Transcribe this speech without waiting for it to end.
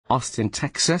Austin,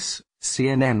 Texas,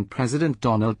 CNN. President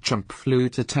Donald Trump flew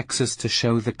to Texas to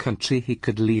show the country he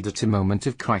could lead at a moment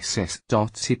of crisis.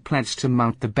 He pledged to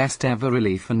mount the best ever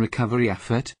relief and recovery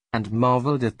effort, and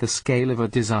marveled at the scale of a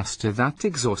disaster that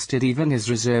exhausted even his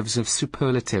reserves of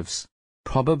superlatives.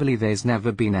 "Probably there's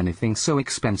never been anything so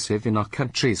expensive in our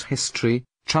country's history,"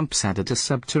 Trump said at a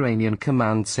subterranean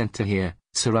command center here,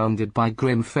 surrounded by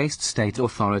grim-faced state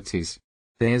authorities.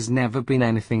 "There's never been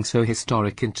anything so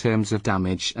historic in terms of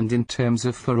damage and in terms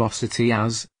of ferocity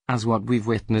as what we've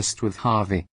witnessed with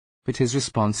Harvey." But his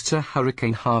response to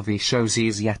Hurricane Harvey shows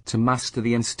he's yet to master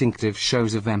the instinctive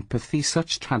shows of empathy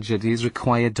such tragedies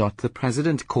require. The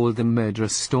president called the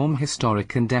murderous storm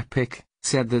historic and epic,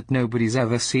 said that nobody's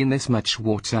ever seen this much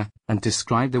water, and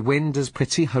described the wind as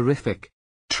pretty horrific.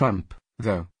 Trump,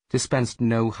 though, dispensed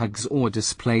no hugs or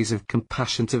displays of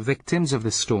compassion to victims of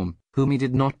the storm, whom he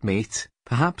did not meet,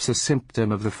 perhaps a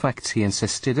symptom of the fact he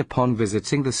insisted upon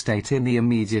visiting the state in the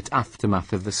immediate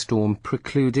aftermath of the storm,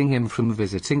 precluding him from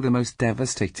visiting the most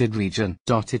devastated region.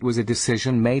 It was a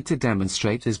decision made to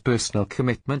demonstrate his personal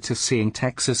commitment to seeing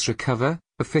Texas recover,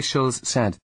 officials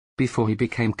said. Before he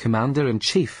became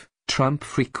commander-in-chief, Trump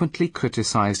frequently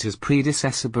criticized his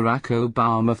predecessor Barack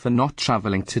Obama for not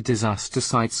traveling to disaster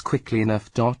sites quickly enough.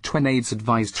 When aides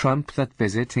advised Trump that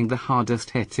visiting the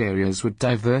hardest-hit areas would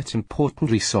divert important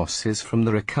resources from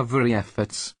the recovery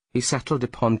efforts, he settled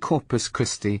upon Corpus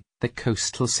Christi, the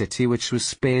coastal city which was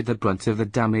spared the brunt of the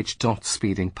damage.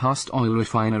 Speeding past oil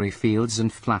refinery fields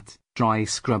and flat, dry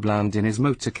scrubland in his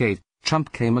motorcade,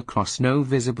 Trump came across no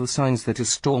visible signs that a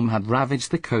storm had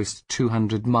ravaged the coast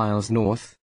 200 miles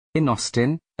north. In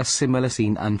Austin, a similar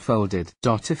scene unfolded.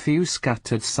 A few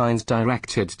scattered signs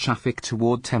directed traffic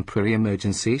toward temporary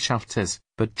emergency shelters,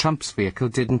 but Trump's vehicle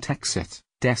didn't exit,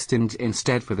 destined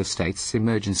instead for the state's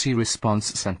Emergency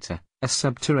Response Center, a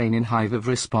subterranean hive of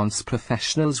response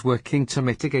professionals working to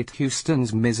mitigate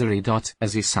Houston's misery.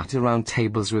 As he sat around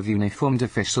tables with uniformed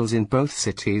officials in both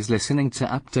cities listening to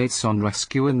updates on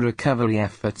rescue and recovery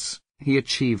efforts, he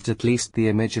achieved at least the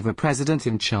image of a president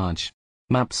in charge.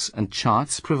 Maps and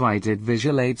charts provided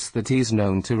visual aids that he's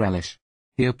known to relish.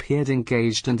 He appeared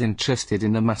engaged and interested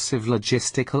in the massive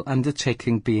logistical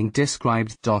undertaking being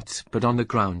described. But on the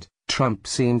ground, Trump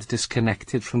seemed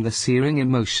disconnected from the searing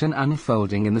emotion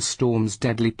unfolding in the storm's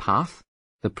deadly path.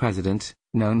 The president,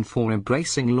 known for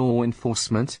embracing law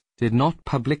enforcement, did not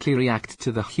publicly react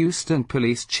to the Houston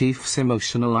police chief's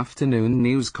emotional afternoon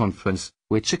news conference,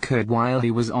 which occurred while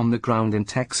he was on the ground in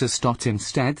Texas.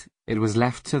 Instead, it was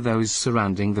left to those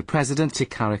surrounding the president to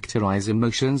characterize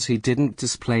emotions he didn't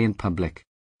display in public.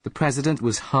 "The president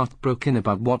was heartbroken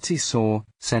about what he saw,"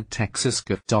 said Texas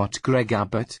Gov. Greg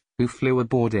Abbott, who flew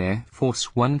aboard Air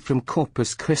Force One from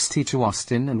Corpus Christi to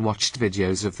Austin and watched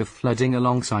videos of the flooding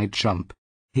alongside Trump.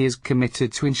 He is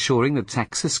committed to ensuring that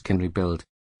Texas can rebuild.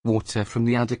 Water from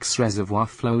the Addicks Reservoir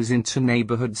flows into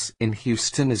neighborhoods in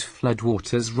Houston as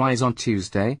floodwaters rise on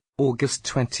Tuesday, August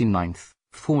 29th.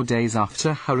 4 days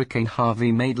after Hurricane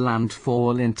Harvey made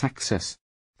landfall in Texas.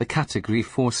 The Category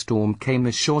 4 storm came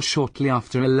ashore shortly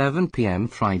after 11 p.m.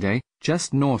 Friday,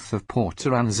 just north of Port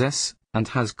Aransas, and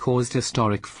has caused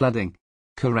historic flooding.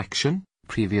 Correction: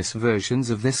 previous versions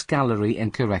of this gallery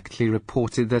incorrectly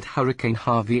reported that Hurricane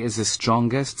Harvey is the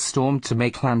strongest storm to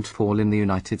make landfall in the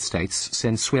United States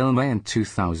since Wilma in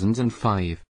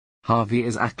 2005. Harvey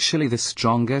is actually the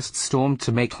strongest storm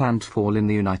to make landfall in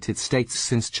the United States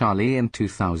since Charley in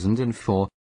 2004.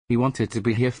 He wanted to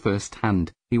be here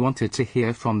firsthand. He wanted to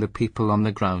hear from the people on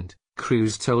the ground,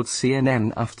 Cruz told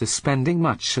CNN after spending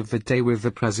much of the day with the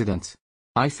president.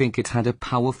 "I think it had a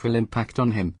powerful impact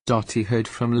on him." He heard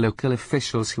from local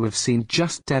officials who have seen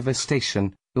just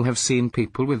devastation, who have seen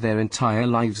people with their entire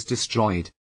lives destroyed.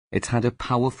 It had a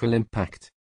powerful impact.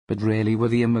 But rarely were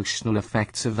the emotional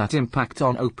effects of that impact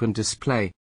on open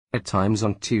display. At times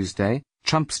on Tuesday,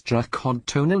 Trump struck odd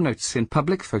tonal notes in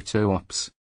public photo ops.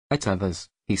 At others,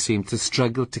 he seemed to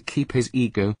struggle to keep his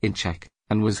ego in check,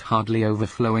 and was hardly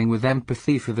overflowing with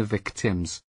empathy for the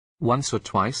victims. Once or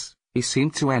twice, he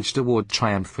seemed to edge toward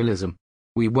triumphalism.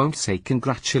 "We won't say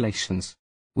congratulations.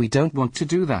 We don't want to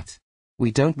do that.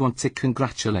 We don't want to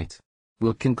congratulate.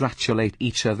 We'll congratulate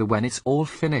each other when it's all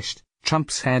finished,"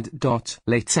 Trump said.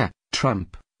 Later,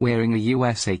 Trump, wearing a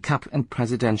USA cap and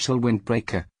presidential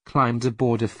windbreaker, climbed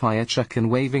aboard a fire truck and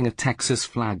waving a Texas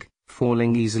flag,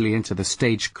 falling easily into the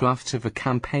stagecraft of a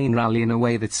campaign rally in a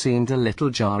way that seemed a little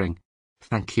jarring.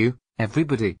 "Thank you,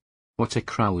 everybody. What a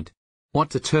crowd.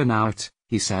 What a turnout,"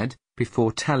 he said,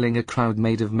 before telling a crowd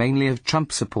made of mainly of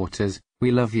Trump supporters,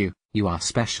 "We love you, you are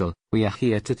special, we are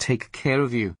here to take care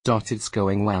of you." It's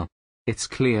going well. It's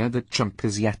clear that Trump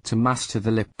has yet to master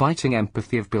the lip-biting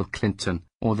empathy of Bill Clinton,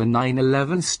 or the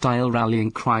 9/11-style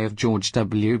rallying cry of George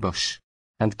W. Bush.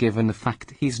 And given the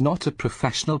fact he's not a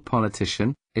professional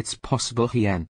politician, it's possible he